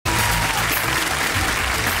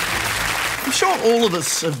I'm sure all of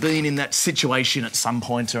us have been in that situation at some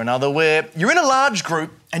point or another where you're in a large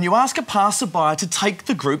group and you ask a passerby to take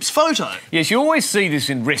the group's photo. Yes, you always see this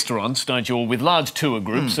in restaurants, don't you, or with large tour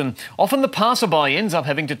groups, and often the passerby ends up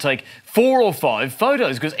having to take 4 or 5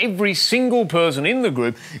 photos because every single person in the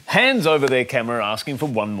group hands over their camera asking for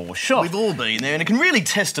one more shot. We've all been there and it can really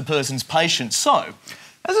test a person's patience. So,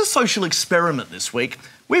 as a social experiment this week,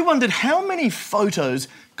 we wondered how many photos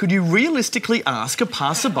could you realistically ask a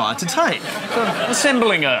passerby to take? So,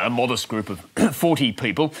 assembling a modest group of 40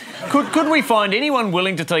 people, could we find anyone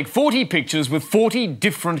willing to take 40 pictures with 40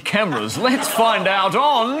 different cameras? Let's find out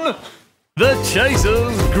on the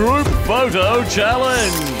Chasers Group Photo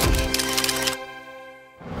Challenge.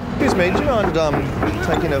 Excuse me, do you mind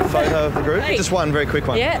taking a photo of the group? Hey. Just one very quick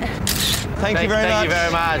one. Yeah. Thank you very much. Thank you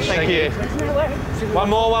very much. Thank you. One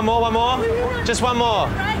more. Just one more.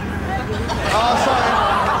 Oh,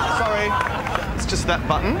 sorry. It's just that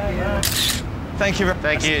button. Thank you.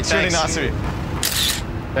 Thank you. It's really nice of you.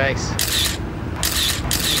 Thanks.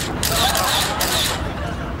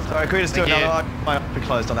 Sorry, could we just do Thank another? you. I might be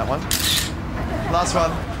closed on that one. Last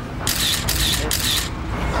one.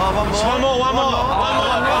 Oh, one more. Just one more. One more,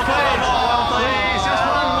 please. Just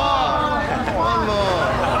one more. One more.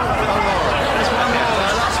 Just one more.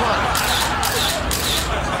 Last one.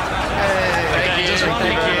 Hey. Thank you.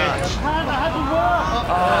 Thank you very much.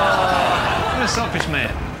 I'm a selfish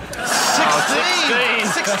man.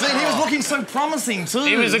 16! He was looking so promising too.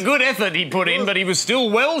 It was a good effort he put in, but he was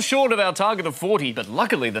still well short of our target of 40. But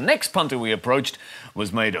luckily, the next punter we approached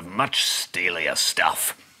was made of much steelier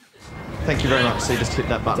stuff. Thank you very much. So you just hit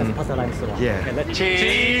that button. Yeah.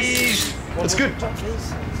 Cheese. It's good.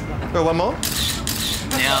 Go one more.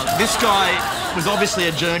 Now, this guy was obviously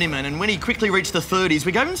a journeyman, and when he quickly reached the 30s,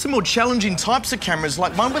 we gave him some more challenging types of cameras,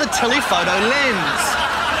 like one with a telephoto lens.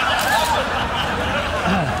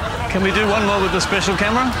 Can we do one more with the special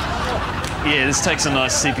camera? Yeah, this takes a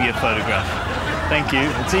nice sepia photograph. Thank you.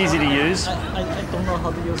 It's easy to use.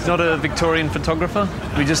 It's not a Victorian photographer.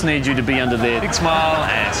 We just need you to be under there. Big smile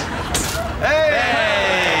and... Hey!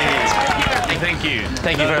 Thank you.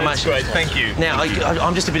 Thank you very much. Great, thank you. Now,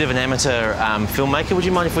 I'm just a bit of an amateur filmmaker. Would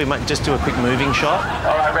you mind if we just do a quick moving shot?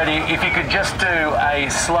 All right, ready. If you could just do a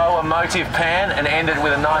slow emotive pan and end it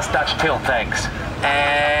with a nice Dutch tilt, thanks.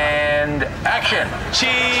 And action. Cheese.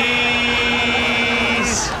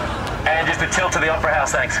 And just a tilt to the Opera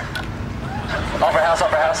House, thanks. Opera House.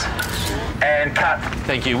 And cut.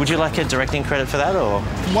 Thank you. Would you like a directing credit for that, or?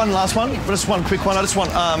 One last one. Just one quick one. I just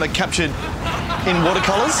want it captured in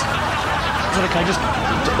watercolours. Is that okay? Just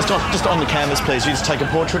on the canvas, please. You just take a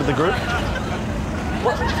portrait of the group.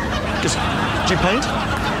 What? Just, do you paint?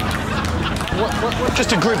 What?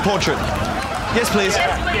 Just a group portrait. Yes, please.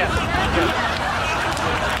 Yeah.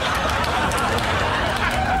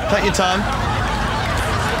 Take your time.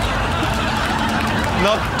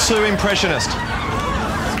 Not too impressionist.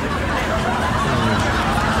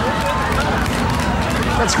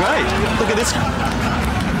 That's great. Look at this.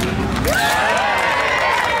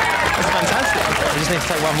 That's fantastic. I just need to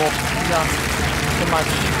take one more.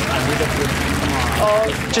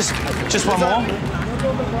 Just one more.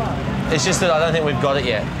 It's just that I don't think we've got it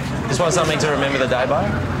yet. Just want something to remember the day by.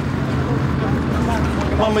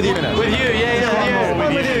 One with you. With you, yeah.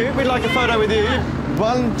 One with you. We'd like a photo with you.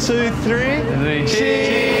 1, 2, 3.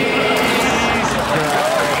 Cheese.